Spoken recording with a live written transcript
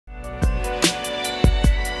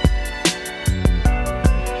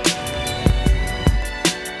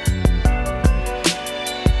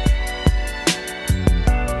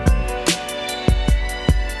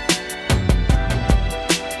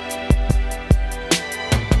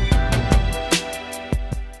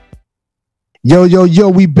Yo, yo, yo,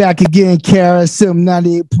 we back again, KRSM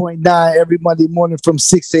 98.9 every Monday morning from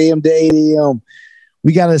 6 a.m. to 8 a.m.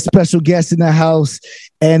 We got a special guest in the house,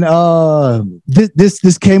 and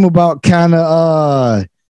this came about kind of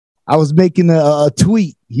I was making a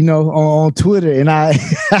tweet, on Twitter, and I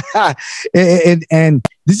and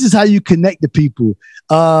this is how you connect to people.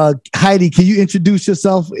 Heidi, can you introduce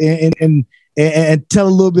yourself and tell a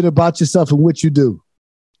little bit about yourself and what you do?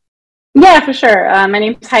 Yeah, for sure. My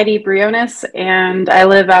name's Heidi Briones, and I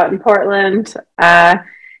live out in Portland.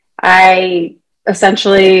 I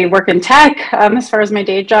essentially work in tech as far as my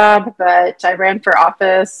day job, but I ran for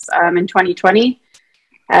office in 2020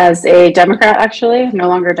 as a Democrat, actually. No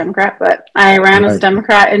longer a Democrat, but I ran as a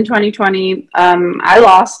Democrat in 2020. I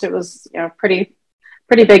lost. It was pretty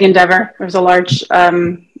big endeavor. There was a large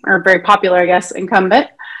or very popular, I guess, incumbent.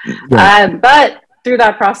 Right. But through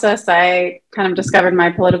that process, I kind of discovered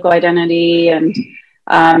my political identity, and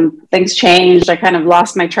things changed. I kind of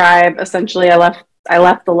lost my tribe. Essentially, I left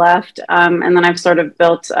the left, and then I've sort of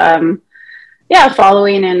built,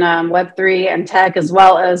 following in Web3 and tech as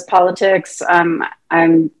well as politics. I'm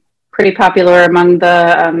pretty popular among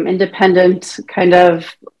the independent, kind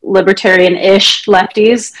of libertarian-ish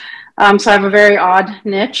lefties. So I have a very odd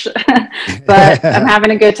niche, but I'm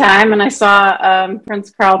having a good time. And I saw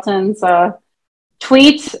Prince Carlton's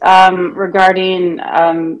tweet regarding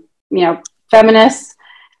feminists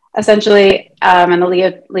essentially and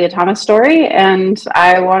the Lia Thomas story, and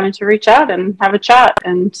I wanted to reach out and have a chat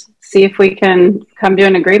and see if we can come to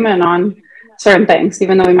an agreement on certain things,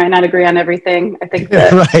 even though we might not agree on everything. I think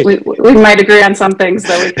that we might agree on some things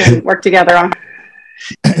that we can work together on.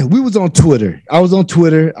 We was on Twitter. I was on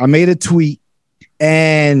Twitter. I made a tweet,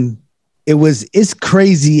 and it's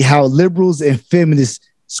crazy how liberals and feminists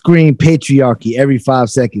scream patriarchy every 5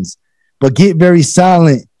 seconds, but get very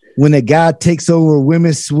silent when a guy takes over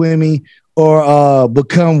women's swimming or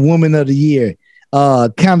become woman of the year.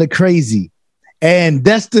 Kind of crazy. And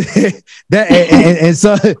that's the that's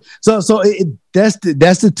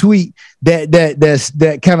the tweet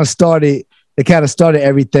that kind of started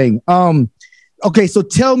everything. Okay, so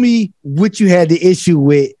tell me what you had the issue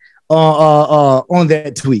with on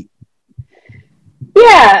that tweet.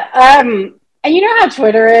 Yeah, and you know how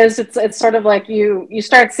Twitter is. It's sort of like you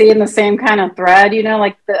start seeing the same kind of thread,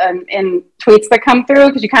 like in tweets that come through,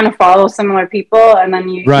 because you kind of follow similar people, and then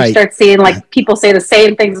you start seeing like people say the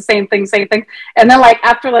same thing, and then like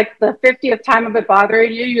after like the 50th time of it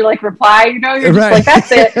bothering you, you like reply, you're just like,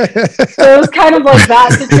 that's it. So it was kind of like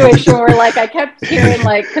that situation where like I kept hearing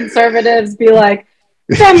like conservatives be like,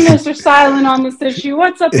 feminists are silent on this issue.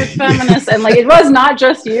 What's up with feminists? And like, it was not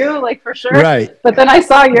just you, like for sure. Right. But then I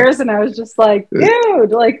saw yours, and I was just like,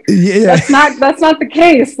 dude, like that's not the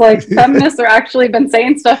case. Like feminists are actually been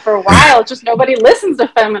saying stuff for a while. Just nobody listens to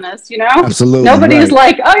feminists, Absolutely. Nobody's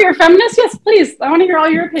like, oh, you're a feminist? Yes, please. I want to hear all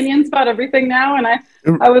your opinions about everything now, and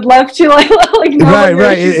I would love to like know what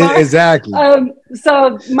your issues are. Exactly.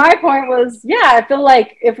 So my point was, I feel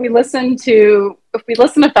like if we listen to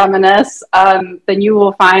feminists, then you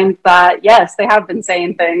will find that, yes, they have been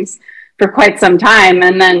saying things for quite some time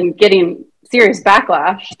and then getting serious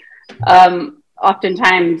backlash,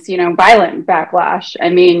 oftentimes, violent backlash. I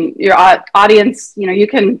mean, your audience, you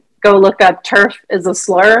can go look up TERF is a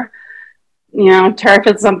slur. TERF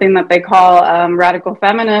is something that they call radical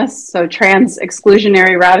feminists, so trans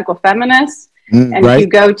exclusionary radical feminists. And if you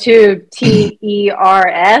go to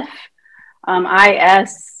TERF,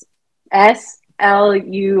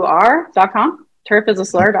 ISSLUR.com,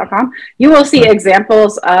 TERFisaslur.com, you will see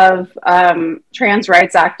examples of trans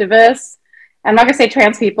rights activists. I'm not going to say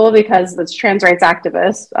trans people because it's trans rights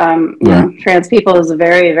activists. Trans people is a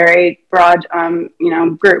very, very broad,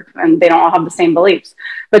 group, and they don't all have the same beliefs.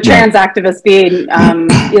 But trans activists being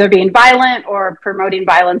either being violent or promoting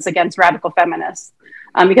violence against radical feminists,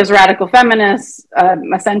 because radical feminists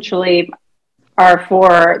essentially are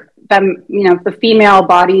for them, the female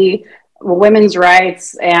body, women's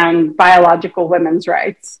rights, and biological women's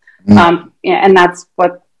rights, and that's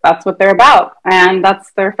what they're about, and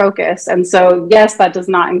that's their focus. And so, yes, that does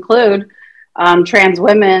not include trans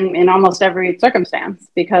women in almost every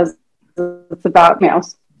circumstance, because it's about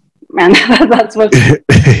males, and that's what.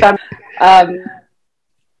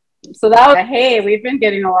 So that was, hey, we've been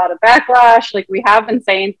getting a lot of backlash. Like, we have been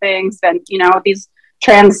saying things, and these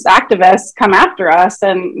trans activists come after us,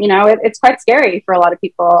 and it's quite scary for a lot of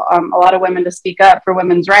people, a lot of women, to speak up for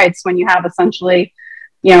women's rights when you have essentially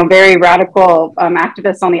very radical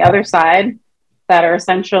activists on the other side that are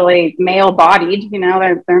essentially male bodied,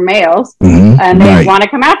 they're males, and they want to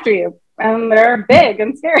come after you, and they're big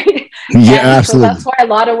and scary. Yeah, absolutely. So that's why a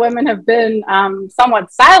lot of women have been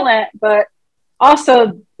somewhat silent, but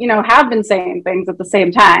also, have been saying things at the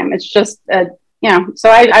same time. It's just, so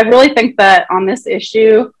I really think that on this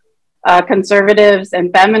issue, conservatives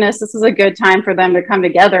and feminists, this is a good time for them to come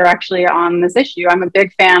together actually on this issue. I'm a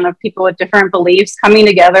big fan of people with different beliefs coming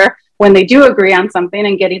together when they do agree on something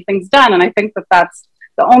and getting things done. And I think that that's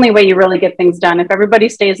the only way you really get things done. If everybody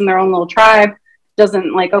stays in their own little tribe,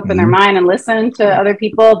 doesn't like open their mind and listen to other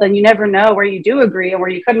people, then you never know where you do agree and where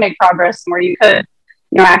you could make progress and where you could,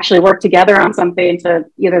 actually work together on something to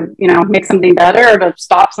either, make something better or to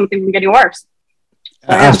stop something from getting worse.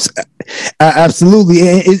 So, yeah. Absolutely.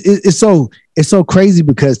 It's so crazy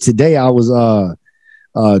because today I was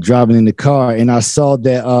driving in the car and I saw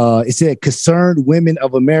that it said Concerned Women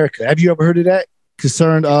of America. Have you ever heard of that?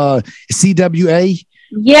 Concerned CWA?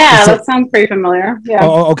 Yeah, that sounds pretty familiar. Yeah.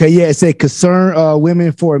 Oh, okay. Yeah, it said Concerned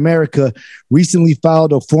Women for America recently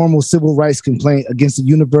filed a formal civil rights complaint against the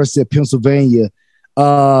University of Pennsylvania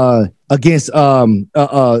against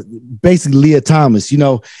basically Lia Thomas,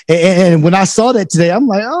 and when I saw that today, I'm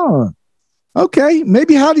like, oh, okay,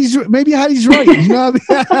 maybe Heidi's right. You know what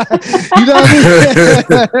I mean?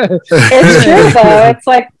 It's true though. It's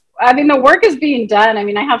like, the work is being done.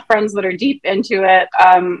 I have friends that are deep into it,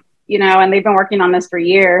 and they've been working on this for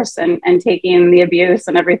years and taking the abuse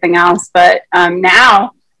and everything else. But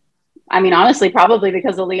now, honestly, probably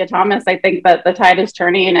because of Lia Thomas, I think that the tide is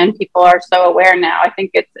turning and people are so aware now. I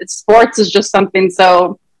think it's sports is just something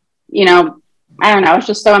so, I don't know, it's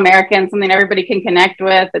just so American, something everybody can connect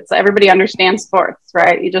with. It's everybody understands sports,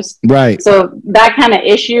 right? Right. So that kind of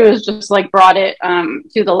issue is just like brought it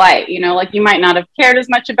to the light, like you might not have cared as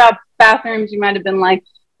much about bathrooms. You might have been like,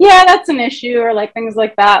 yeah, that's an issue or like things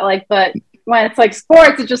like that. But when it's like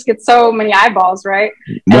sports, it just gets so many eyeballs, right?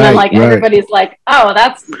 And then everybody's like, oh,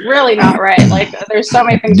 that's really not right. Like there's so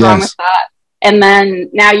many things wrong with that. And then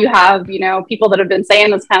now you have, people that have been saying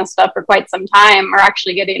this kind of stuff for quite some time are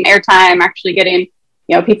actually getting airtime, actually getting,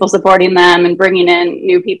 people supporting them and bringing in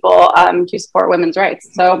new people to support women's rights.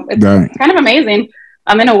 So it's kind of amazing.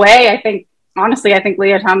 In a way, I think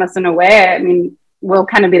Lia Thomas, in a way, will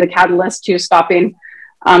kind of be the catalyst to stopping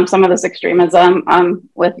some of this extremism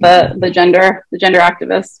with the gender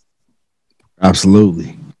activists.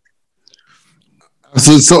 Absolutely.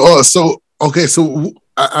 So okay. So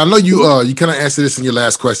I know you kind of answered this in your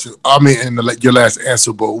last question. Your last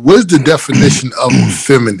answer. But what is the definition of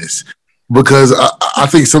feminist? Because I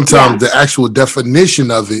think sometimes the actual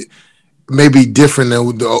definition of it may be different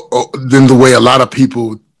than the way a lot of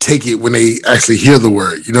people take it when they actually hear the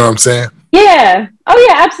word. You know what I'm saying? Yeah. Oh,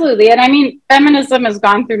 yeah, absolutely. And feminism has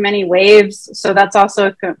gone through many waves. So that's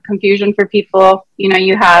also confusion for people.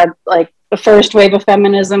 You had like the first wave of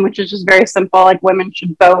feminism, which is just very simple, like women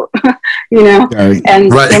should vote, and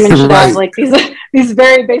women should have like these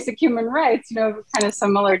very basic human rights, kind of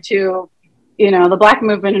similar to, the Black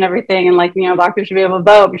movement and everything. And like, Black people should be able to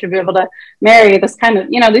vote. We should be able to marry, this kind of,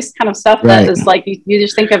 this kind of stuff that is like, you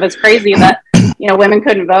just think of as crazy that, women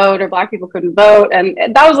couldn't vote or Black people couldn't vote. And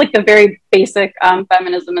that was like the very basic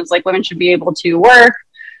feminism is like women should be able to work.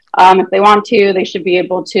 If they want to, they should be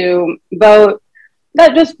able to vote.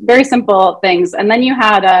 That just very simple things. And then you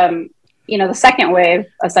had, the second wave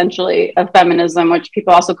essentially of feminism, which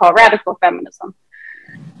people also call radical feminism.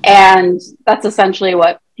 And that's essentially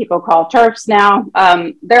what people call TERFs now.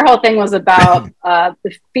 Their whole thing was about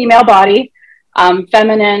the female body,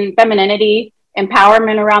 femininity,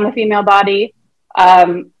 empowerment around the female body.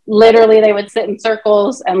 Literally they would sit in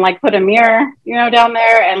circles and like put a mirror, down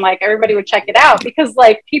there, and like everybody would check it out because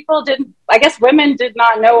like women did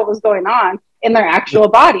not know what was going on in their actual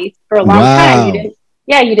body for a long time.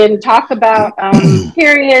 You didn't talk about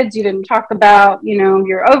periods. You didn't talk about,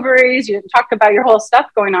 your ovaries. You didn't talk about your whole stuff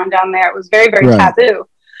going on down there. It was very, very taboo.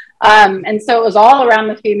 And so it was all around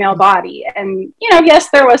the female body. And, yes,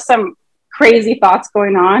 there was some crazy thoughts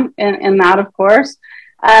going on in that, of course.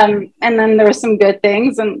 And then there were some good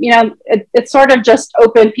things. And, it sort of just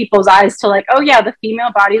opened people's eyes to like, oh, yeah, the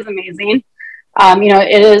female body is amazing.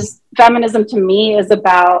 It is, feminism to me is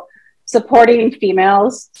about supporting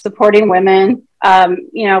females, supporting women,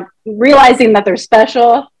 realizing that they're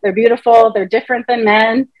special, they're beautiful, they're different than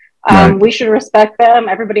men. We should respect them.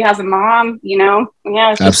 Everybody has a mom,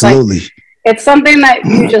 it's absolutely. Like, it's something that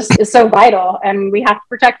is so vital, and we have to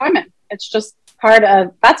protect women. It's just part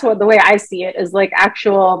of, that's what the way I see it is like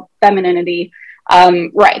actual femininity,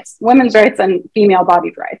 rights, women's rights and female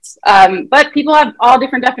bodied rights. But people have all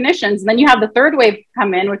different definitions. And then you have the third wave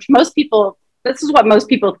come in, which this is what most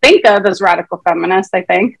people think of as radical feminists, I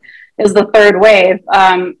think, is the third wave.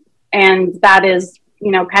 And that is,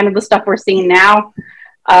 kind of the stuff we're seeing now.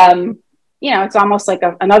 you know, it's almost like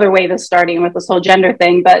another wave is starting with this whole gender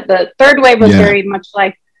thing. But the third wave was very much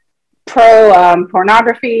like pro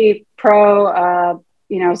pornography, pro,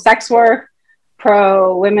 you know, sex work,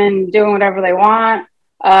 pro women doing whatever they want,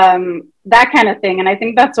 that kind of thing. And I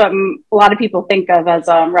think that's what a lot of people think of as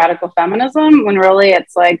radical feminism, when really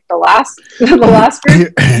it's like the last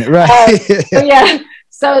group. Right. But yeah.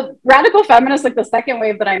 So radical feminists, like the second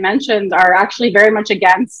wave that I mentioned, are actually very much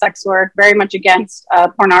against sex work, very much against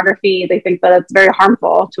pornography. They think that it's very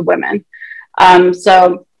harmful to women.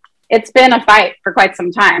 So it's been a fight for quite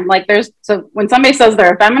some time. Like so when somebody says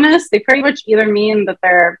they're a feminist, they pretty much either mean that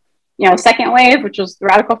they're, you know, second wave, which is the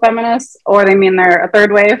radical feminists, or they mean they're a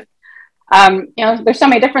third wave. You know, there's so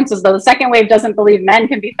many differences though. The second wave doesn't believe men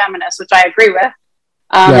can be feminists, which I agree with.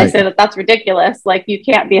 They say that that's ridiculous. Like, you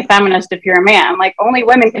can't be a feminist if you're a man. Like, only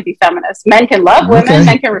women can be feminists. Men can love women.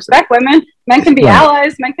 Men can respect women. Men can be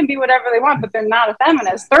allies. Men can be whatever they want, but they're not a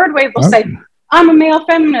feminist. Third wave will say, I'm a male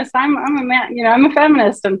feminist. I'm a man, you know, I'm a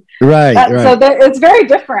feminist. And so it's very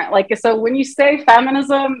different. Like, so when you say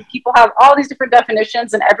feminism, people have all these different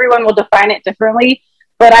definitions and everyone will define it differently.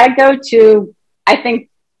 But I think,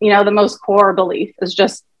 you know, the most core belief is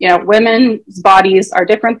just, you know, women's bodies are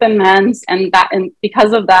different than men's, and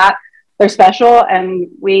because of that, they're special, and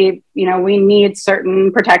we need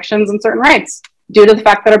certain protections and certain rights due to the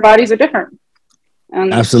fact that our bodies are different.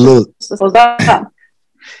 And absolutely.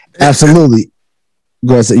 Absolutely.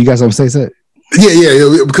 Go ahead. You guys want to say something?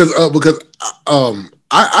 Yeah. Because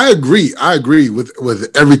I agree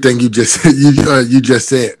with everything you just you just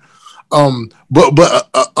said. But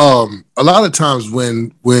a lot of times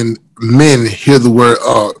when men hear the word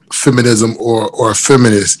feminism or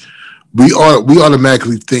feminist, we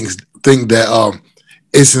automatically think that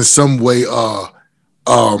it's in some way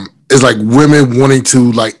it's like women wanting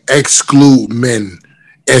to like exclude men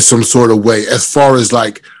in some sort of way, as far as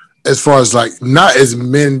like not as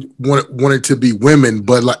men wanted to be women,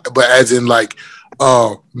 but as in like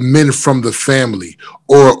men from the family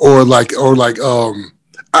or like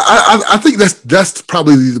I think that's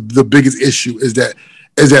probably the biggest issue is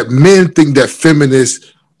that men think that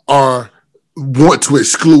feminists want to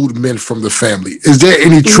exclude men from the family. Is there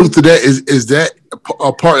any truth to that? Is that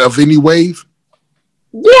a part of any wave?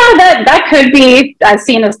 Yeah, that could be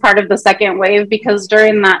seen as part of the second wave, because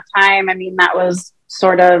during that time, I mean, that was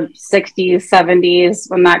sort of 60s, 70s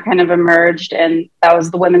when that kind of emerged, and that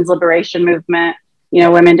was the women's liberation movement. You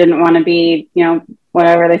know, women didn't want to be, you know,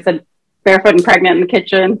 whatever they said, barefoot and pregnant in the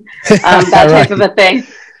kitchen, that type of a thing.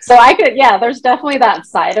 So there's definitely that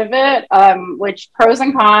side of it, which pros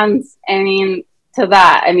and cons, I mean, to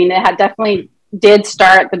that. I mean, it had definitely did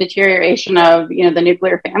start the deterioration of, you know, the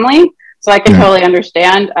nuclear family. So I can totally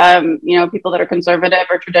understand, you know, people that are conservative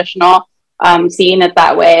or traditional seeing it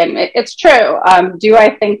that way. And it's true. Do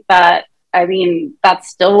I think that, I mean, that's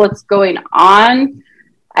still what's going on?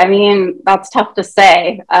 I mean, that's tough to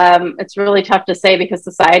say. It's really tough to say because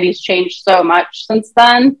society's changed so much since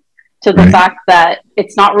then, to the fact that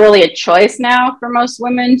it's not really a choice now for most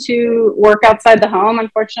women to work outside the home,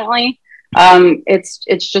 unfortunately.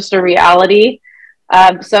 It's just a reality.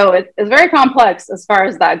 So it's very complex as far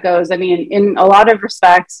as that goes. I mean, in a lot of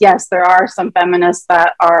respects, yes, there are some feminists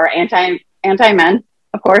that are anti-men,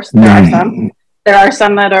 of course. There are some. There are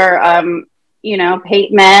some that are, you know,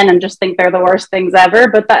 hate men and just think they're the worst things ever.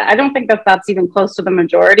 But I don't think that that's even close to the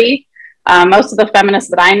majority. Most of the feminists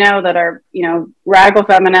that I know that are, you know, radical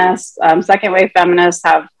feminists, second wave feminists,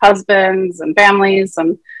 have husbands and families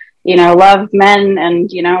and, you know, love men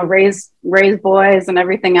and, you know, raise boys and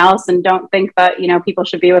everything else, and don't think that, you know, people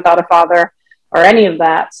should be without a father or any of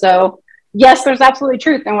that. So yes, there's absolutely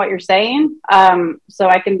truth in what you're saying. So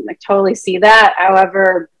I can totally see that.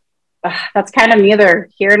 However, that's kind of neither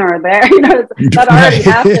here nor there. You know, that already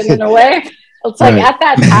happened in a way. It's like at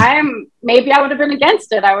that time, maybe I would have been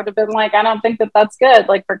against it. I would have been like, I don't think that that's good,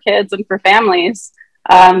 like for kids and for families.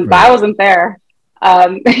 But I wasn't there. You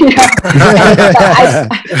know,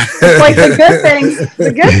 it's like the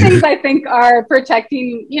good things I think are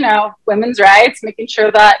protecting, you know, women's rights, making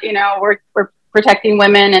sure that, you know, we're protecting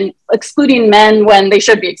women and excluding men when they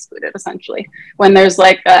should be excluded, essentially, when there's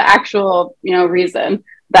like an actual, you know, reason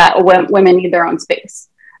that women need their own space.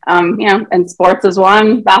 You know, and sports is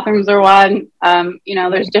one, bathrooms are one. You know,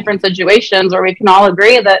 there's different situations where we can all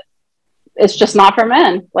agree that it's just not for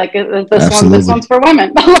men. Like this one's for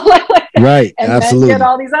women. Right. And absolutely. men get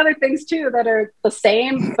all these other things too that are the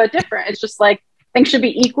same but different. It's just like things should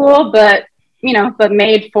be equal, but, you know, but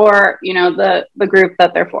made for, you know, the group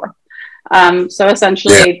that they're for. So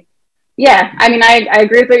essentially, I mean, I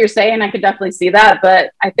agree with what you're saying. I could definitely see that,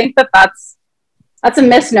 but I think that that's a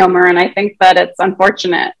misnomer, and I think that it's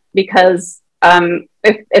unfortunate because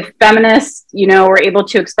if feminists, were able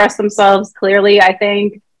to express themselves clearly, I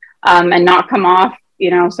think, and not come off,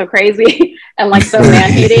 so crazy and like so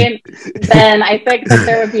man-hating, then I think that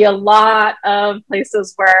there would be a lot of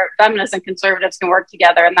places where feminists and conservatives can work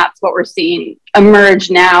together. And that's what we're seeing emerge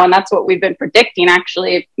now. And that's what we've been predicting,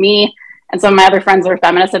 actually. Me and some of my other friends that are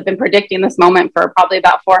feminists have been predicting this moment for probably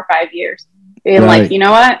about 4 or 5 years. Being like, you know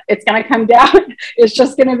what? It's going to come down. It's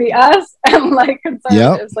just going to be us and like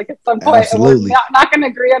conservatives, like at some point. Absolutely. And we're not going to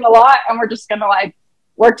agree on a lot. And we're just going to like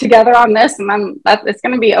work together on this, and then it's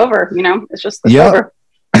going to be over. It's just over.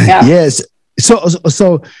 Yeah. Yes.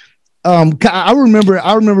 So I remember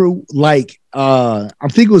like I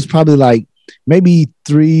think it was probably like maybe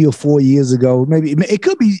 3 or 4 years ago. Maybe it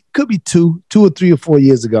could be 2 or 3 or 4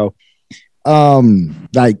 years ago.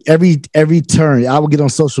 Like every turn, I would get on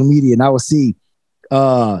social media and I would see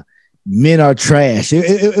men are trash.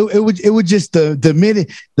 It would just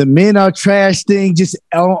the men are trash thing just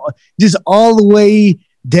all the way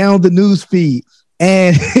down the news feed,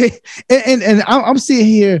 and and I'm sitting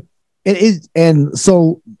here, and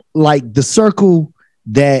so like the circle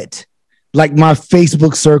that like my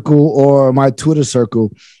Facebook circle or my Twitter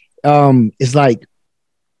circle, is like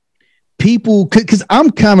people, because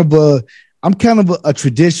I'm kind of a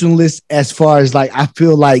traditionalist as far as like I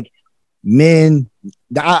feel like men.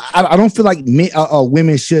 I don't feel like men,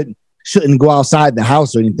 women shouldn't go outside the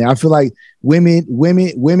house or anything. I feel like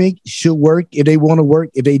women should work if they want to work.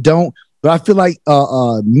 If they don't, but I feel like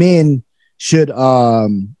men should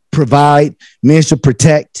provide. Men should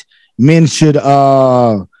protect. Men should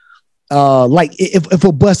like if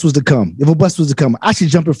a bus was to come, I should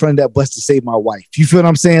jump in front of that bus to save my wife. You feel what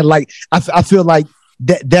I'm saying? Like I feel like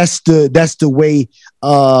that's the way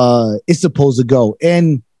it's supposed to go.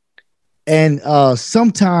 And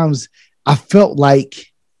sometimes I felt like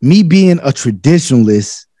me being a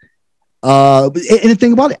traditionalist, and the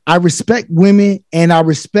thing about it, I respect women and I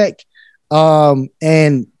respect, and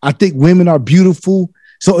I think women are beautiful.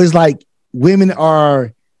 So it's like women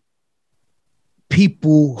are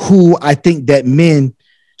people who I think that men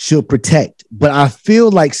should protect. But I feel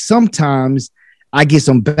like sometimes I get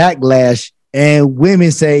some backlash and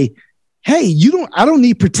women say, hey, I don't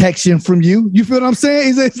need protection from you. You feel what I'm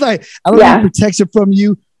saying? It's like, I don't need protection from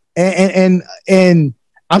you. And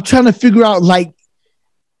I'm trying to figure out, like,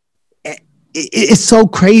 it's so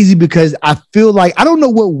crazy because I feel like, I don't know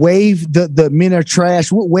what wave the men are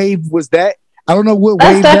trash. What wave was that? I don't know what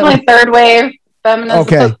wave. That's definitely third wave feminism.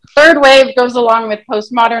 Okay. So third wave goes along with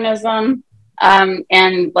postmodernism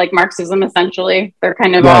and like Marxism, essentially. They're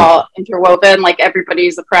kind of all interwoven, like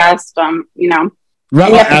everybody's oppressed, Right,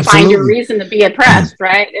 and you have to find your reason to be oppressed,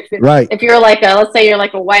 right? If you're like let's say you're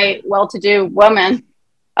like a white, well-to-do woman,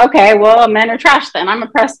 okay, well, men are trash then. I'm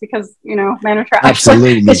oppressed because, men are trash.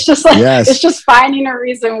 Absolutely. It's just like, it's just finding a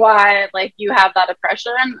reason why, like, you have that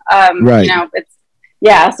oppression. So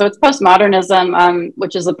it's postmodernism,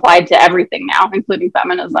 which is applied to everything now, including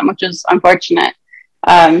feminism, which is unfortunate.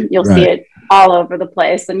 You'll see it all over the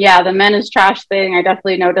place. And the men is trash thing, I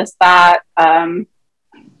definitely noticed that. The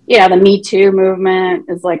Me Too movement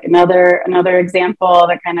is like another example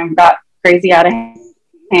that kind of got crazy out of hand.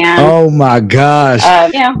 Oh my gosh! So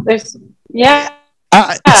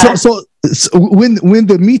when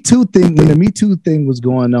the Me Too thing was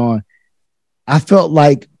going on, I felt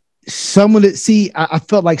like some of the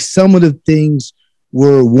things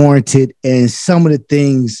were warranted, and some of the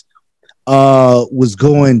things was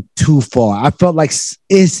going too far. I felt like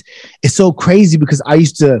it's so crazy because I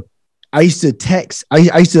used to text, I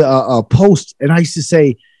used to post, and I used to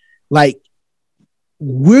say, like,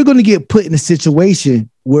 we're going to get put in a situation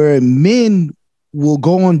where men will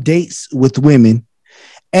go on dates with women.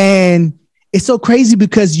 And it's so crazy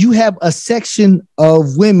because you have a section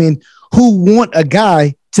of women who want a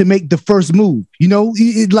guy to make the first move.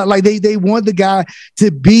 Like they want the guy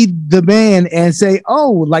to be the man and say,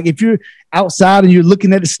 oh, like if you're outside and you're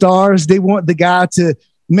looking at the stars, they want the guy to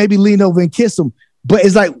maybe lean over and kiss them. But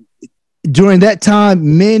it's like, during that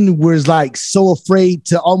time, men was like so afraid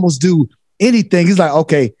to almost do anything. It's like,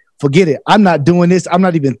 okay, forget it. I'm not doing this. I'm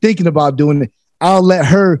not even thinking about doing it. I'll let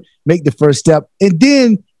her make the first step. And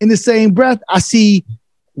then in the same breath, I see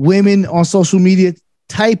women on social media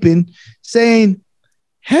typing, saying,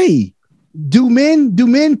 hey, do men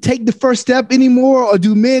take the first step anymore? Or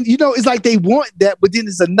do men, it's like they want that, but then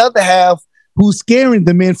there's another half who's scaring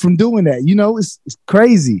the men from doing that. It's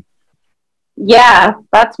crazy. Yeah,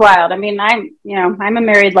 that's wild. I mean, I'm a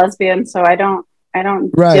married lesbian, so I don't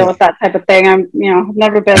deal with that type of thing. I'm, I've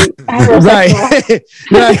never been right.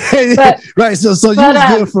 So you was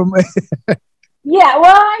good from Yeah,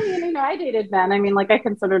 well, I mean, I dated men. I mean, like, I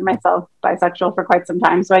considered myself bisexual for quite some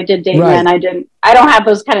time, so I did date men. I don't have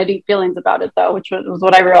those kind of deep feelings about it, though, which was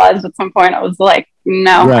what I realized at some point. I was like,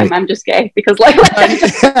 no, I'm just gay, because like I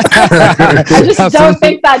just don't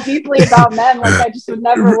think that deeply about men. Like, I just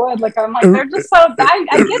never would. Like, I'm like, they're just so bad.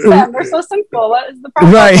 I get them. They're so simple. What is the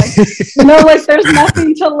problem? Like, like, there's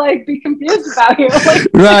nothing to like be confused about here. Like,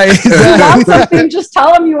 if you want something, just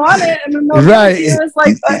tell them you want it, and then they'll it's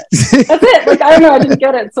like that's it. Like, I don't know, I didn't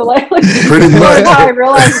get it. So like pretty much how I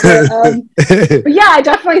realized it. But yeah, I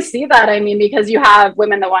definitely see that. I mean, because you have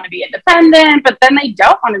women that want to be independent, but then they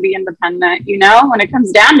don't want to be independent, when it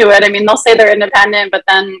comes down to it. I mean, they'll say they're independent, but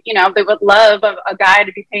then, they would love a guy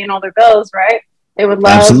to be paying all their bills, right? They would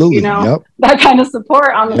love, that kind of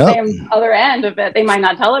support on the same other end of it. They might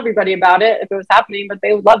not tell everybody about it if it was happening, but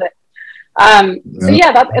they would love it. So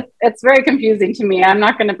yeah, it's very confusing to me. I'm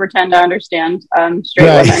not going to pretend to understand straight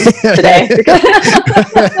women today, because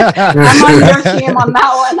I'm on your team on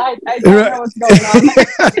that one. I don't know what's going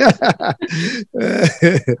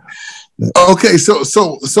on. Okay, so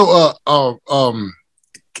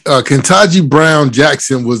Kentaji Brown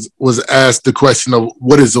Jackson was asked the question of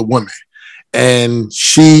what is a woman, and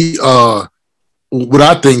she what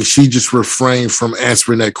I think she just refrained from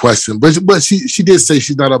answering that question, but she did say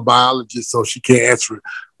she's not a biologist, so she can't answer it.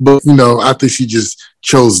 But I think she just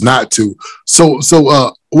chose not to. So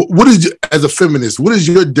what is, as a feminist, what is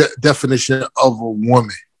your definition of a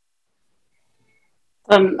woman?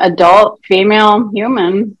 Adult female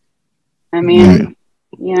human. I mean,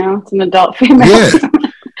 it's an adult female. Yeah.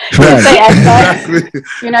 You can say XX, you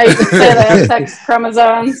can say the XX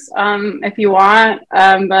chromosomes if you want,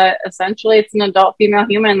 but essentially it's an adult female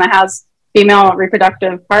human that has female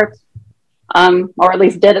reproductive parts, or at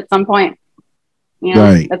least did at some point.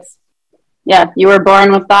 It's you were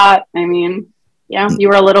born with that. I mean, you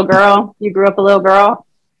were a little girl, you grew up a little girl,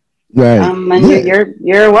 and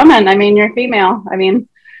you're a woman. I mean, you're female. I mean,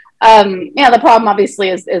 the problem obviously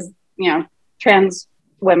is trans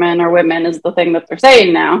women or women is the thing that they're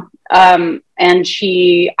saying now. And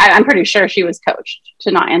I'm pretty sure she was coached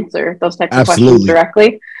to not answer those types of questions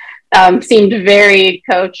directly. Seemed very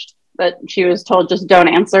coached, but she was told, just don't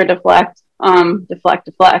answer, deflect. You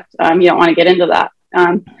don't want to get into that.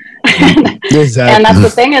 Exactly. And that's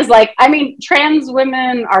the thing is, like, I mean, trans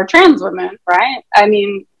women are trans women, right? I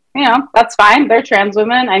mean, that's fine. They're trans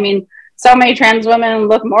women. I mean, so many trans women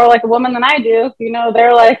look more like a woman than I do.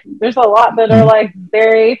 They're like, there's a lot that are like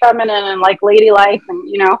very feminine and like ladylike, and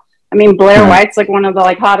I mean, Blair White's like one of the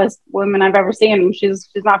like hottest women I've ever seen. She's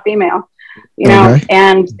not female,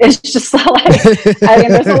 and it's just like, I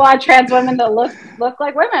mean, there's a lot of trans women that look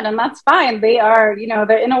like women, and that's fine. They are,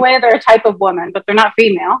 they're in a way, they're a type of woman, but they're not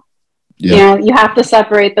female. You have to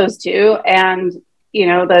separate those two, and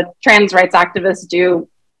the trans rights activists do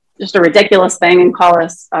just a ridiculous thing and call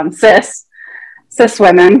us cis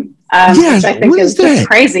women, which I think is just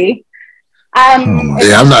crazy. I'm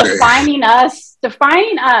not defining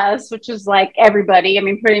us, which is like everybody. I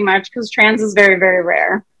mean, pretty much, because trans is very, very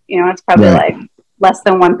rare. It's probably like less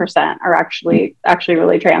than 1% are actually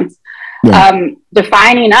really trans.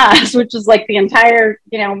 Defining us, which is like the entire,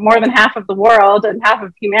 more than half of the world and half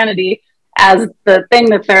of humanity, as the thing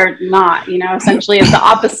that they're not. Essentially, is the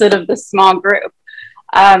opposite of this small group.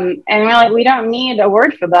 And we're like, we don't need a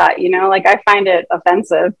word for that, like, I find it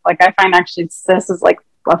offensive. Like, I find actually cis is like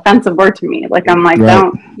offensive word to me. Like, I'm like,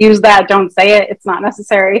 don't use that, don't say it, it's not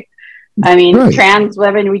necessary. I mean, trans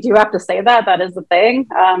women, we do have to say that is the thing.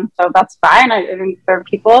 So that's fine. I mean, they're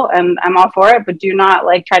people, and I'm all for it, but do not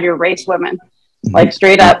like try to erase women. Like,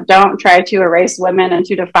 straight up, don't try to erase women and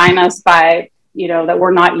to define us by, that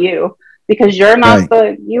we're not you. Because you're not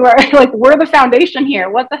you are like, we're the foundation here.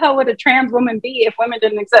 What the hell would a trans woman be if women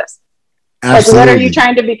didn't exist? Absolutely. Like, what are you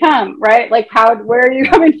trying to become, right? Like, where are you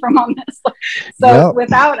coming from on this? So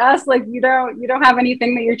without us, like, you don't have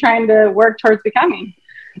anything that you're trying to work towards becoming.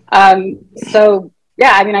 So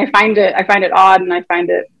yeah, I mean, I find it odd, and I find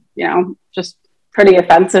it, just pretty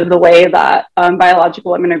offensive, the way that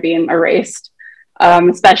biological women are being erased,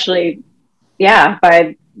 especially,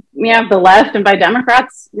 by the left and by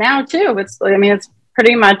Democrats now too. It's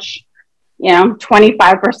pretty much,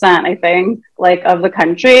 25%, I think, like, of the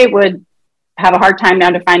country would have a hard time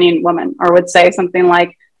now defining women, or would say something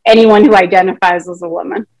like anyone who identifies as a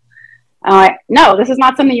woman. No, this is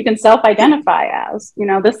not something you can self-identify as.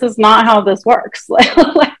 This is not how this works.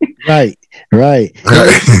 Right.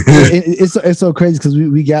 It's so crazy, because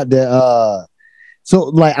we got the so,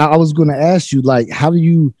 like, I was going to ask you, like, how do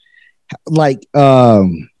you, like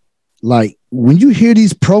when you hear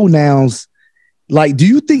these pronouns like, do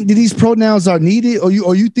you think that these pronouns are needed, or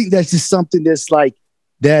you think that's just something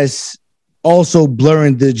that's also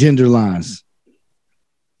blurring the gender lines?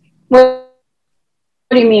 What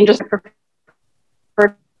do you mean? Just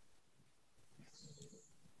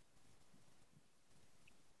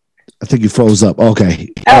I think you froze up.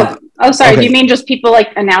 Okay. Sorry. Okay. Do you mean just people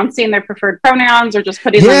like announcing their preferred pronouns, or just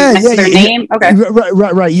putting them next to their name? Okay.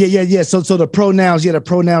 Right. Yeah. So the pronouns,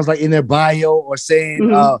 like in their bio, or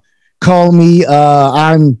saying, call me,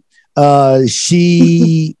 I'm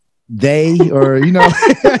she, they, or right.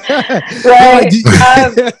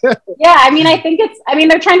 Yeah. I mean,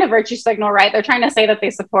 they're trying to virtue signal, right? They're trying to say that they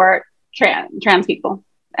support trans people.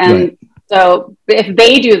 And so if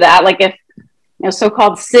they do that, like if,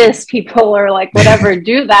 so-called cis people or like whatever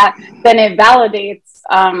do that, then it validates,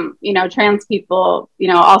 trans people,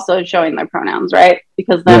 also showing their pronouns, right?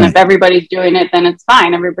 Because then if everybody's doing it, then it's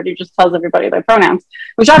fine. Everybody just tells everybody their pronouns,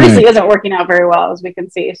 which obviously isn't working out very well, as we can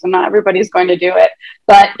see. So not everybody's going to do it.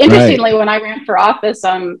 But interestingly, when I ran for office,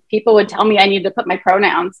 people would tell me I need to put my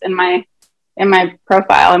pronouns in my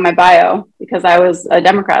profile, in my bio, because I was a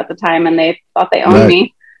Democrat at the time and they thought they owned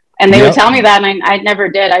me. And they would tell me that, and I never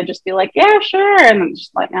did. I'd just be like, yeah, sure. And I'm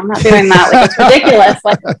just like, I'm not doing that. Like, it's ridiculous.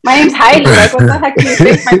 Like, my name's Heidi. Like, what the heck do you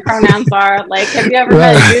think my pronouns are? Like, have you ever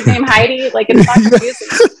met a dude named Heidi? Like, it's not confusing.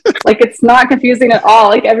 Like, it's not confusing at all.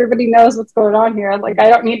 Like, everybody knows what's going on here. Like, I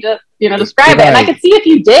don't need to, describe it. And I could see if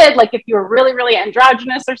you did, like, if you were really, really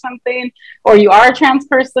androgynous or something, or you are a trans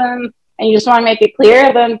person, and you just want to make it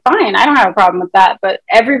clear, then fine. I don't have a problem with that. But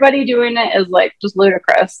everybody doing it is, like, just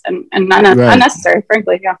ludicrous and unnecessary,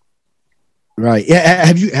 frankly. Yeah. Right. Yeah.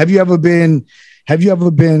 Have you ever been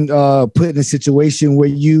put in a situation where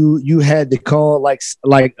you had to call like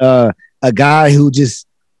a guy who just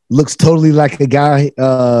looks totally like a guy,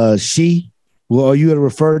 she? Well, you had to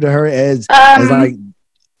refer to her as like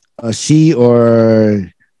a she,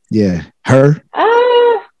 or her?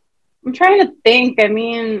 I'm trying to think. I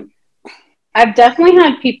mean, I've definitely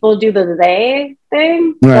had people do the they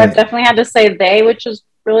thing. Right. So I've definitely had to say they, which is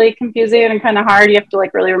really confusing and kind of hard. You have to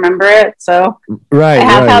like really remember it. So I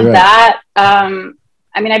have had that. I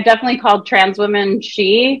mean, I've definitely called trans women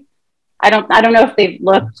she. I don't know if they've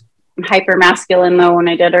looked hyper masculine though when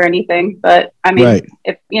I did or anything, but I mean,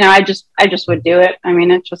 if I just would do it. I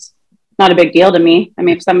mean, it's just not a big deal to me. I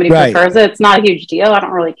mean, if somebody prefers it, it's not a huge deal. I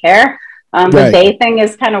don't really care. The they thing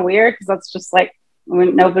is kind of weird because that's just like we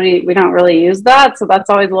don't really use that, so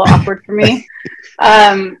that's always a little awkward for me.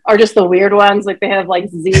 Or just the weird ones, like they have like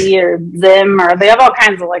Z or Zim, or they have all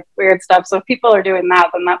kinds of like weird stuff. So if people are doing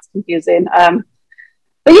that, then that's confusing.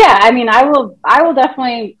 But yeah, I mean, I will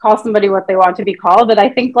definitely call somebody what they want to be called. But I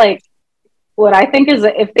think like what I think is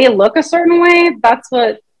that if they look a certain way, that's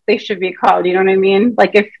what they should be called. You know what I mean?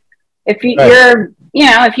 Like if you're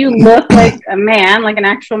if you look like a man, like an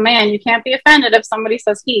actual man, you can't be offended if somebody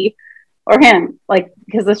says he or him, like,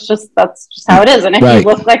 because that's just how it is. And if you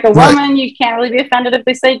look like a woman, you can't really be offended if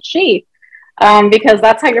they say she, because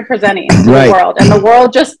that's how you're presenting to the world. And the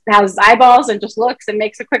world just has eyeballs and just looks and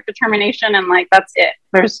makes a quick determination, and like that's it.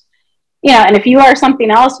 There's and if you are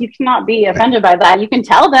something else, you cannot be offended by that. You can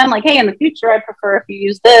tell them like, hey, in the future I'd prefer if you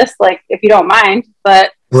use this, like if you don't mind,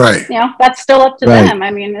 but that's still up to them.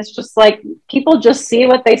 I mean, it's just like people just see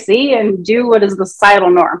what they see and do what is the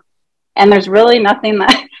societal norm. And there's really nothing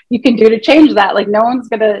that you can do to change that. Like no one's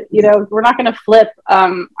gonna, we're not gonna flip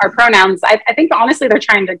our pronouns. I think honestly they're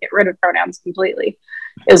trying to get rid of pronouns completely,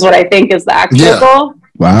 is what I think is the actual goal.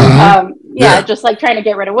 Wow. Just like trying to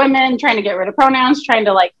get rid of women, trying to get rid of pronouns, trying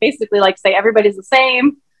to like basically like say everybody's the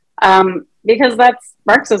same. Because that's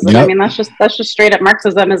Marxism. I mean, that's just straight up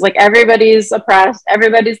Marxism, is like everybody's oppressed,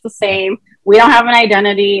 everybody's the same. We don't have an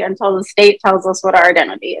identity until the state tells us what our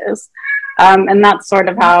identity is. And that's sort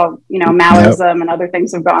of how, Maoism and other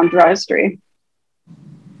things have gone through history.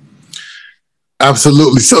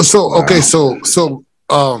 Absolutely. Okay. So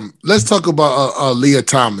let's talk about Lia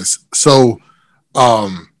Thomas. So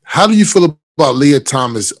how do you feel about Lia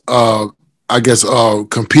Thomas,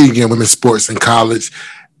 competing in women's sports in college?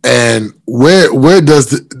 And where does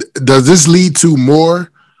this lead to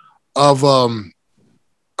more of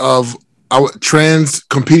our trans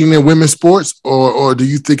competing in women's sports, or do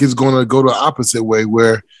you think it's going to go the opposite way,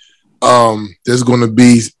 where there's going to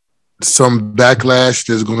be some backlash?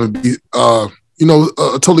 There's going to be a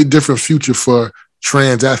totally different future for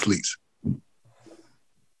trans athletes.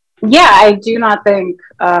 Yeah, I do not think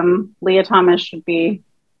Lia Thomas should be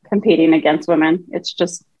competing against women.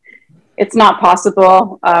 It's not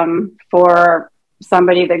possible for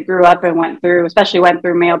somebody that grew up and went through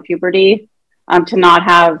male puberty, to not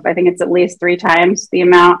have, I think it's at least 3 times the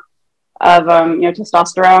amount of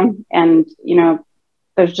testosterone, and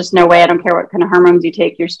there's just no way. I don't care what kind of hormones you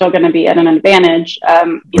take, you're still going to be at an advantage.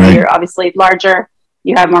 You're obviously larger,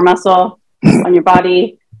 you have more muscle on your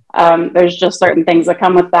body. There's just certain things that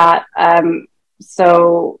come with that.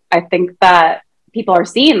 So I think that people are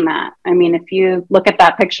seeing that. I mean, if you look at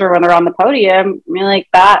that picture when they're on the podium, I mean, like,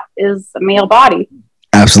 that is a male body.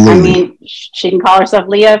 Absolutely. I mean, she can call herself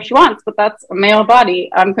Lia if she wants, but that's a male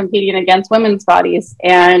body. I'm competing against women's bodies.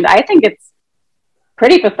 And I think it's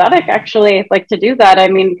pretty pathetic, actually, like, to do that. I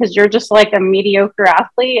mean, because you're just like a mediocre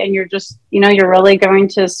athlete, and you're just, you're really going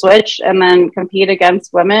to switch and then compete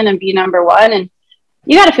against women and be number one. And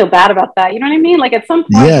you got to feel bad about that. You know what I mean? Like, at some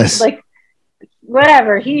point, yes, like,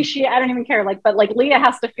 whatever, he, she, I don't even care. Like, but like, Lia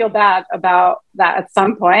has to feel bad about that at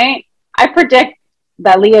some point. I predict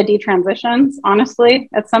that Lia detransitions, honestly,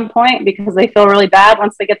 at some point, because they feel really bad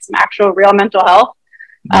once they get some actual real mental health.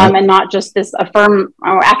 And not just this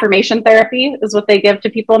affirmation therapy is what they give to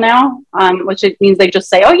people now, which it means they just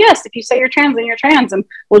say, oh yes, if you say you're trans, then you're trans, and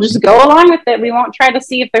we'll just go along with it. We won't try to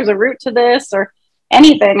see if there's a root to this or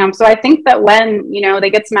anything. So I think that when, they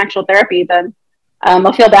get some actual therapy, then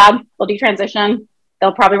they'll feel bad, they'll detransition,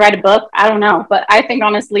 they'll probably write a book, I don't know. But I think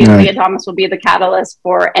honestly, Lia Thomas will be the catalyst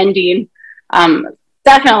for ending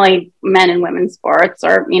definitely men in women's sports,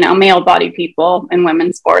 or male bodied people in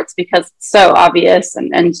women's sports, because it's so obvious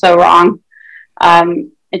and so wrong.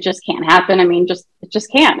 It just can't happen. I mean, it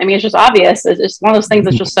just can't. I mean, it's just obvious. It's just one of those things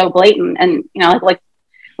that's just so blatant. And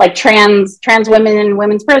like trans women in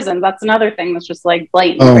women's prisons, that's another thing that's just like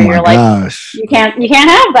blatant. Oh, where my you're gosh. like, you can't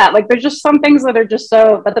have that. Like, there's just some things that are just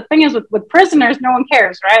so. But the thing is, with prisoners, no one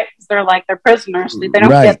cares, right? Because they're prisoners. They don't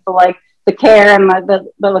get the care. And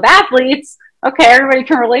but with athletes, okay, everybody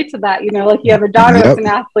can relate to that. Like, you have a daughter that's an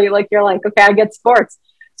athlete, like, you're like, okay, I get sports.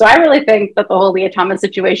 So I really think that the whole Lia Thomas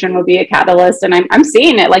situation will be a catalyst, and I'm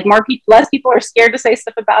seeing it. Like, less people are scared to say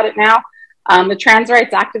stuff about it now. The trans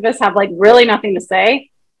rights activists have like really nothing to say.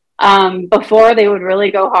 Before they would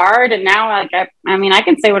really go hard, and now, like, I mean, I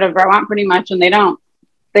can say whatever I want pretty much, and they don't.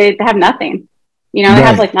 They have nothing. They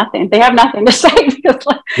have like nothing. They have nothing to say, because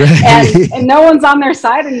and no one's on their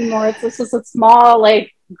side anymore. It's just a small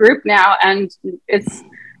like group now, and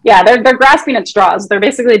they're grasping at straws. They're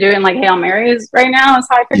basically doing like Hail Marys right now, is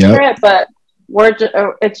how I picture it. But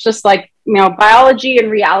it's just like, biology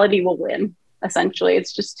and reality will win, essentially.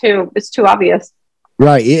 It's too obvious.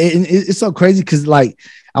 Right. It's so crazy, because like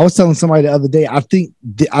I was telling somebody the other day, I think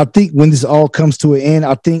when this all comes to an end,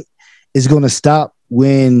 I think it's going to stop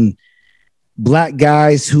when Black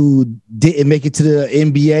guys who didn't make it to the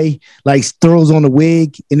NBA like throws on the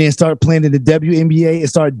wig and then start playing in the WNBA and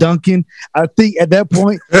start dunking. I think at that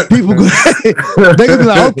point, people they're gonna be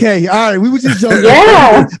like, okay, all right, we were just joking.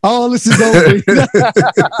 Yeah. All this is over. Think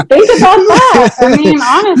about that. I mean,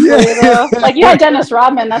 honestly, though, like, you had Dennis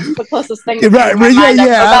Rodman. That's the closest thing. Right.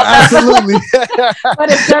 Absolutely.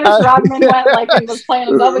 But if Dennis Rodman went like and was playing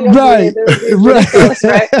a WNBA,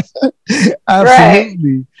 right?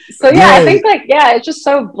 Absolutely. Right. So I think it's just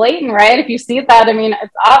so blatant, right? If you see that, I mean,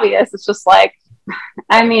 it's obvious. It's just like,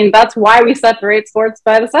 I mean, that's why we separate sports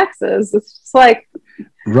by the sexes. It's just like,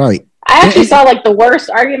 right. I actually saw like the worst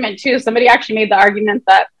argument too. Somebody actually made the argument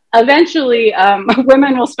that eventually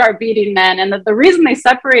women will start beating men, and the reason they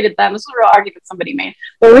separated them, this is a real argument somebody made.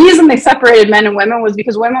 The reason they separated men and women was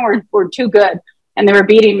because women were too good, and they were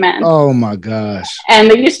beating men. Oh my gosh.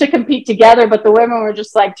 And they used to compete together, but the women were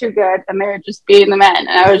just like too good, and they were just beating the men. And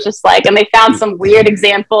I was just like, and they found some weird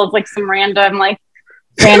examples, like some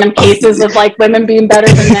random cases of like women being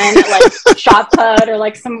better than men at like shot put, or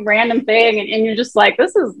like some random thing. And you're just like,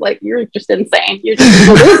 this is like, you're just insane. You're just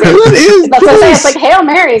losing. That's what I say. It's like Hail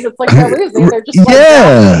Marys. It's like they're losing. They're just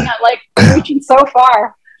like reaching so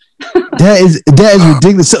far. That is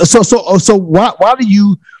ridiculous. So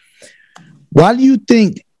why do you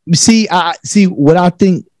think? See, what I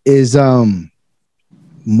think is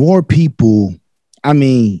more people. I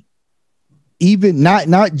mean, even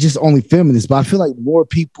not just only feminists, but I feel like more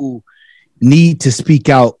people need to speak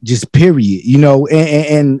out. Just period.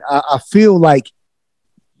 And I feel like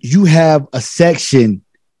you have a section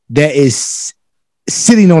that is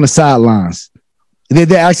sitting on the sidelines.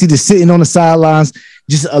 They're actually just sitting on the sidelines,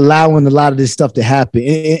 just allowing a lot of this stuff to happen,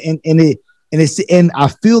 and I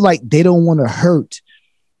feel like they don't want to hurt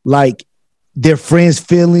like their friends'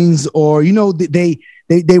 feelings, or they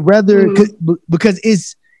rather because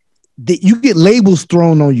it's that you get labels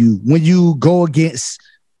thrown on you when you go against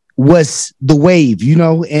what's the wave,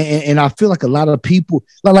 and I feel like a lot of people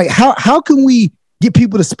like how can we get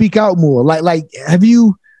people to speak out more? Like have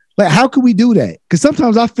you how can we do that? Because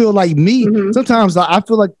sometimes I feel like sometimes I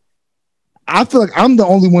feel like I feel like I'm the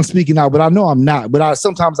only one speaking out, but I know I'm not. But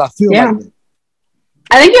sometimes I feel like that.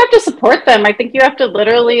 I think you have to support them. I think you have to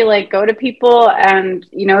literally like go to people and,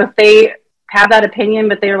 you know, if they have that opinion,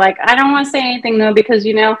 but they're like, I don't want to say anything though, because,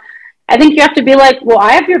 you know, I think you have to be like, well,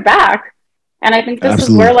 I have your back. And I think this is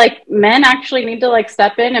where like men actually need to like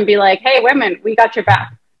step in and be like, hey, women, we got your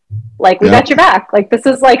back. Like, we got your back. Like, this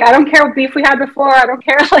is like, I don't care what beef we had before. I don't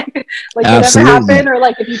care like whatever happened, or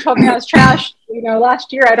like if you told me I was trash, you know,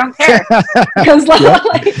 last year, I don't care. Because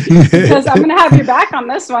because I'm gonna have your back on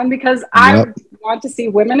this one, because I want to see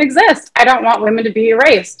women exist. I don't want women to be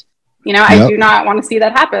erased. You know, I do not want to see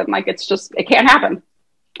that happen. Like, it's just, it can't happen.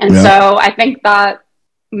 And so I think that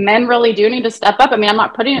men really do need to step up. I mean, I'm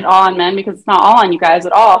not putting it all on men, because it's not all on you guys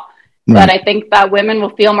at all. But I think that women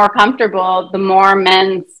will feel more comfortable the more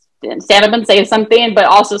men stand up and say something, but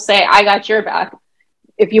also say, I got your back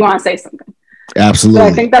if you want to say something. Absolutely. So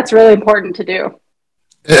I think that's really important to do.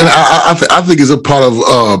 And I think it's a part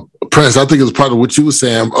of Prince. I think it's part of what you were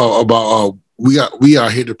saying about we are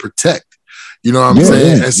here to protect. You know what I'm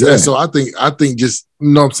saying? And so I think just,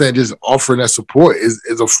 you know what I'm saying, just offering that support is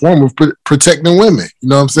a form of protecting women. You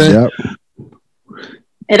know what I'm saying?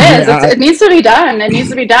 It is. It needs to be done. It needs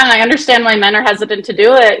to be done. I understand why men are hesitant to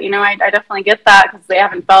do it. You know, I definitely get that, because they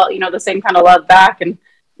haven't felt, you know, the same kind of love back, and,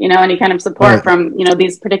 you know, any kind of support from, you know,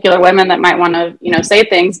 these particular women that might want to, you know, say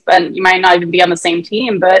things, but you might not even be on the same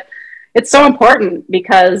team. But it's so important,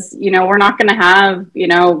 because, you know, we're not going to have, you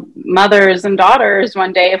know, mothers and daughters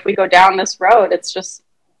one day if we go down this road. It's just,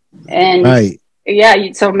 and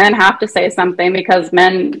so men have to say something, because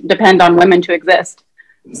men depend on women to exist.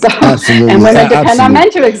 So, and women depend on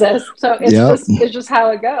men to exist. So it's just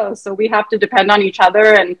how it goes. So we have to depend on each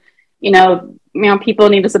other, and, you know, people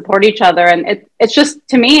need to support each other. And it's just,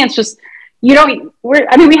 to me, it's just, we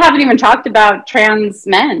haven't even talked about trans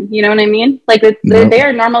men, you know what I mean? Like they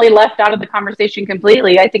are normally left out of the conversation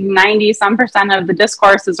completely. I think 90% of the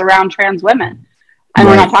discourse is around trans women, and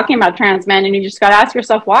we're not talking about trans men. And you just got to ask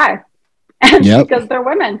yourself why. And it's because they're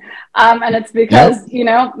women. And it's because, you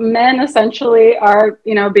know, men essentially are,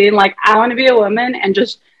 you know, being like, I want to be a woman, and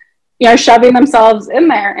just, you know, shoving themselves in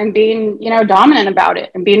there and being, you know, dominant about it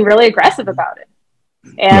and being really aggressive about it.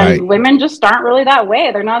 And women just aren't really that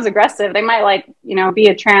way. They're not as aggressive. They might, like, you know, be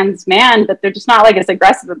a trans man, but they're just not like as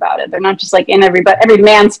aggressive about it. They're not just like in every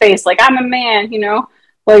man's face, like, I'm a man, you know.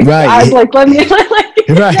 Like, I was like, let me, like,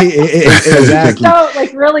 exactly. Don't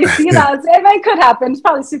like really see that. It could happen. It's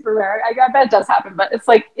probably super rare. I bet it does happen, but it's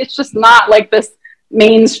like, it's just not like this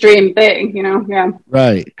mainstream thing, you know? Yeah.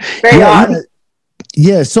 Right. Very odd.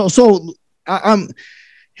 Yeah. So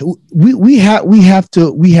we have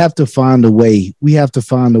to find a way. We have to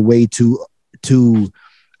find a way to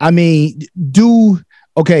I mean,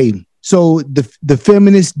 so the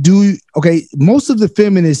feminists most of the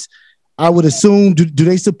feminists, I would assume, do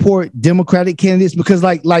they support Democratic candidates? Because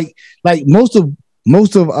like most of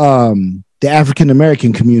the African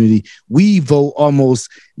American community, we vote almost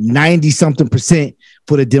 90-something%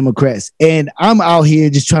 for the Democrats. And I'm out here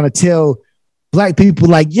just trying to tell Black people,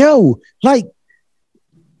 like, yo, like,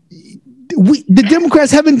 the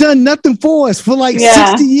Democrats haven't done nothing for us for like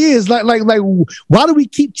 60 years. Like, why do we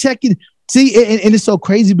keep checking? See, and it's so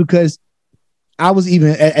crazy, because I was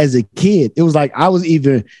even, as a kid, it was like I was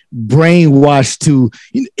even brainwashed to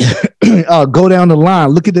go down the line,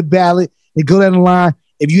 look at the ballot, and go down the line.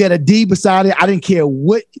 If you had a D beside it, I didn't care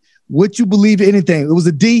what you believe in, anything. It was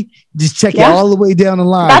a D, just check it all the way down the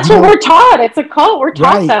line. That's what we're taught. It's a cult. We're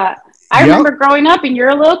taught that. I remember growing up, and you're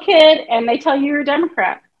a little kid, and they tell you you're a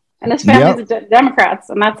Democrat. And this family's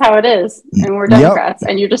Democrats, and that's how it is. And we're Democrats.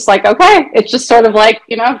 And you're just like, okay. It's just sort of like,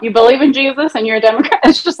 you know, you believe in Jesus and you're a Democrat.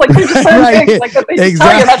 It's just like, they're just certain things like that they just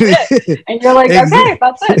tell you, that's it. And you're like, okay,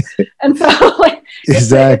 that's it. And so, like,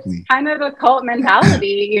 it's kind of a cult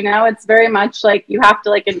mentality, you know. It's very much like you have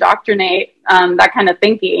to, like, indoctrinate that kind of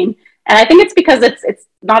thinking. And I think it's because it's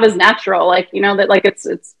not as natural. Like, you know, that, like, it's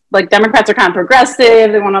like Democrats are kind of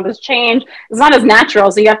progressive. They want all this change. It's not as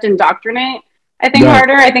natural. So you have to indoctrinate, I think,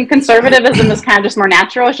 harder. I think conservatism is kind of just more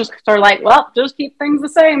natural. It's just sort of like, well, just keep things the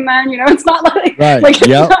same, then. You know, it's not like, it's not like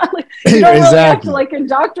you don't really have to, like,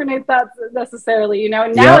 indoctrinate that necessarily, you know.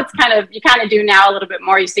 And now it's kind of, you kind of do now a little bit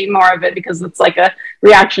more. You see more of it because it's like a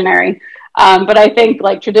reactionary. But I think,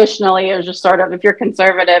 like, traditionally, it was just sort of, if you're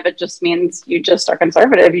conservative, it just means you just are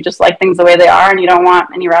conservative. You just like things the way they are, and you don't want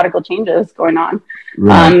any radical changes going on.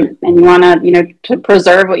 And you want to, you know, to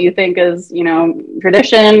preserve what you think is, you know,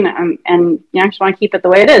 tradition, and you just want to keep it the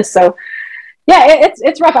way it is. So, yeah,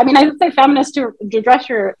 it's rough. I mean, I would say feminists, to address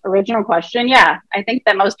your original question, I think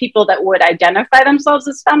that most people that would identify themselves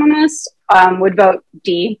as feminists would vote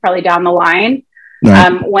D, probably down the line.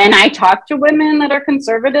 Right. When I talk to women that are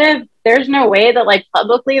conservative, there's no way that like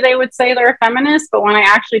publicly they would say they're a feminist, but when I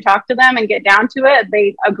actually talk to them and get down to it,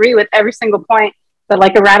 they agree with every single point that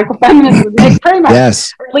like a radical feminist would make, pretty much,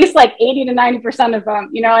 Yes. or at least like 80 to 90% of them,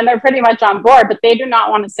 you know, and they're pretty much on board, but they do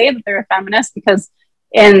not want to say that they're a feminist because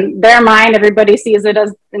in their mind, everybody sees it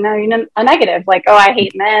as a negative, like, oh, I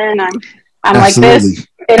hate men. I'm like this.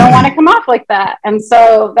 They don't want to come off like that. And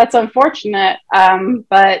so that's unfortunate.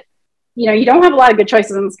 But you know, you don't have a lot of good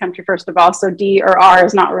choices in this country, first of all. So D or R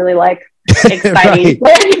is not really like exciting.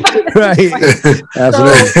 Right.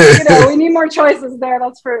 So, you know, we need more choices there.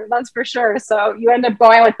 That's for sure. So you end up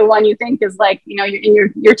going with the one you think is like, you know,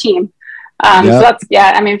 in your team. So that's,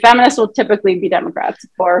 yeah, I mean, feminists will typically be Democrats, of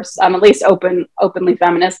course, at least openly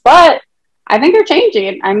feminist, but I think they're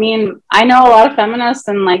changing. I mean, I know a lot of feminists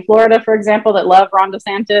in like Florida, for example, that love Ron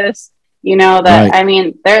DeSantis, you know, that, right. I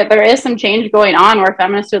mean, there is some change going on where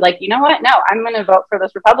feminists are like, you know what? No, I'm going to vote for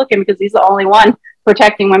this Republican because he's the only one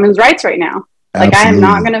protecting women's rights right now. Like, I am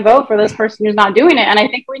not going to vote for this person who's not doing it. And I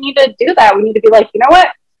think we need to do that. We need to be like, you know what?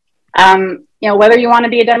 You know, whether you want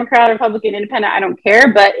to be a Democrat, Republican, Independent, I don't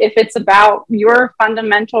care. But if it's about your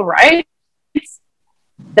fundamental rights,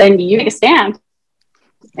 then you take a stand.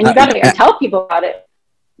 And you got to tell people about it.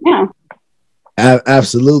 Yeah.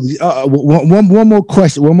 Absolutely. One more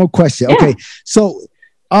question. Yeah. Okay. So,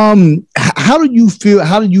 how do you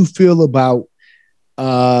feel about,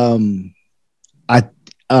 I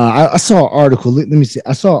saw an article. Let me see.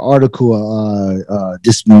 I saw an article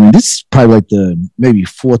this morning. This is probably like the maybe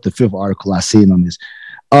fourth or fifth article I've seen on this.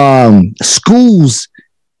 Schools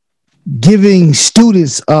giving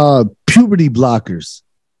students puberty blockers.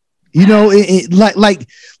 You know, like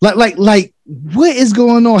what is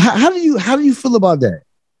going on? How do you feel about that?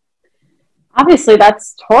 Obviously,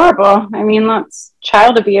 that's horrible. I mean, that's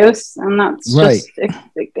child abuse, and that's right. Just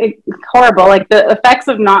horrible. Like the effects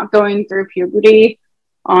of not going through puberty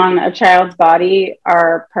on a child's body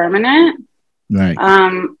are permanent. Right.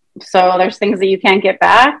 So there's things that you can't get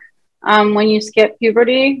back when you skip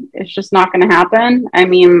puberty. It's just not going to happen. I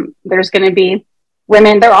mean, there's going to be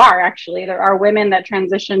women. There are women that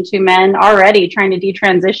transition to men already trying to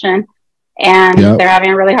detransition, and they're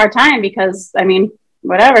having a really hard time because, I mean,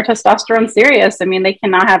 whatever, testosterone's serious. I mean, they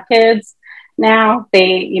cannot have kids now.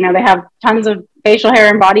 They have tons of facial hair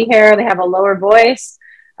and body hair. They have a lower voice.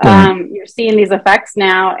 You're seeing these effects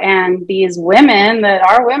now, and these women that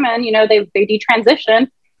are women, you know, they detransition,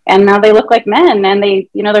 and now they look like men, and they,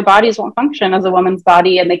 you know, their bodies won't function as a woman's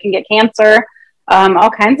body, and they can get cancer, all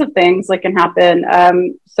kinds of things that can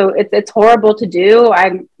happen. So it's horrible to do.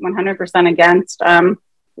 I'm 100% against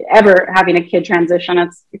ever having a kid transition.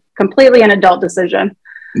 It's completely an adult decision.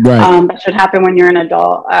 Right. That should happen when you're an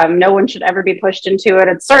adult. No one should ever be pushed into it.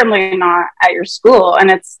 It's certainly not at your school. And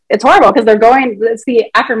it's horrible because it's the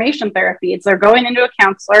affirmation therapy. They're going into a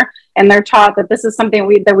counselor and they're taught that this is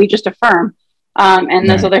something that we just affirm.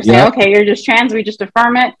 So they're saying, okay, you're just trans, we just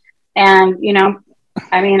affirm it. And, you know,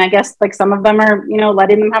 I mean, I guess like some of them are, you know,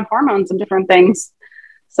 letting them have hormones and different things.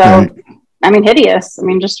 So, right. I mean, hideous. I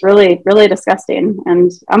mean, just really, really disgusting and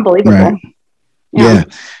unbelievable. Right. Yeah.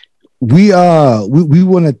 We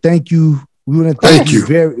want to thank you. We want to thank you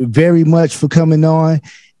very, very much for coming on.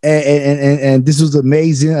 And this was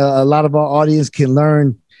amazing. A lot of our audience can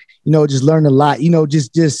learn, you know, just learn a lot, you know,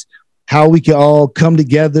 just how we can all come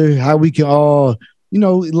together, how we can all, you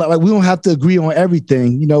know, like we don't have to agree on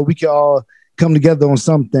everything. You know, we can all come together on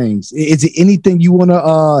some things. Is it anything you want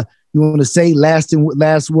to say, last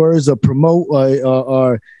words or promote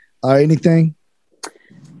or anything?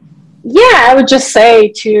 Yeah, I would just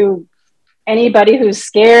say to anybody who's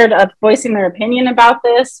scared of voicing their opinion about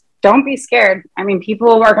this, don't be scared. I mean,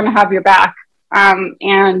 people are going to have your back.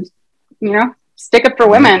 And, you know, stick up for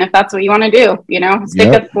women if that's what you want to do. You know,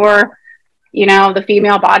 stick up for, you know, the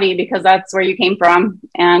female body because that's where you came from.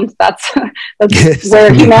 And that's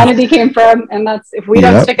where humanity came from. And if we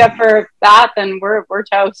don't stick up for that, then we're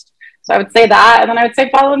toast. So I would say that. And then I would say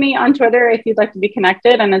follow me on Twitter if you'd like to be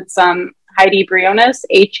connected. And it's Heidi Briones,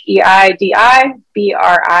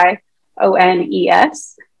 HeidiBriones.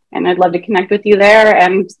 And I'd love to connect with you there.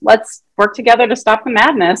 And let's work together to stop the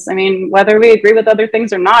madness. I mean, whether we agree with other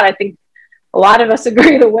things or not, I think a lot of us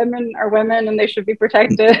agree that women are women and they should be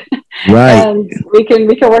protected. Right. And we can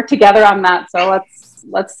work together on that. So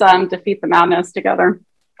let's defeat the madness together.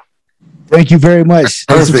 Thank you very much.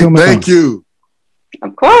 Perfect. Thank you.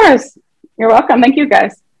 Of course. You're welcome. Thank you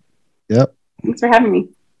guys. Yep. Thanks for having me.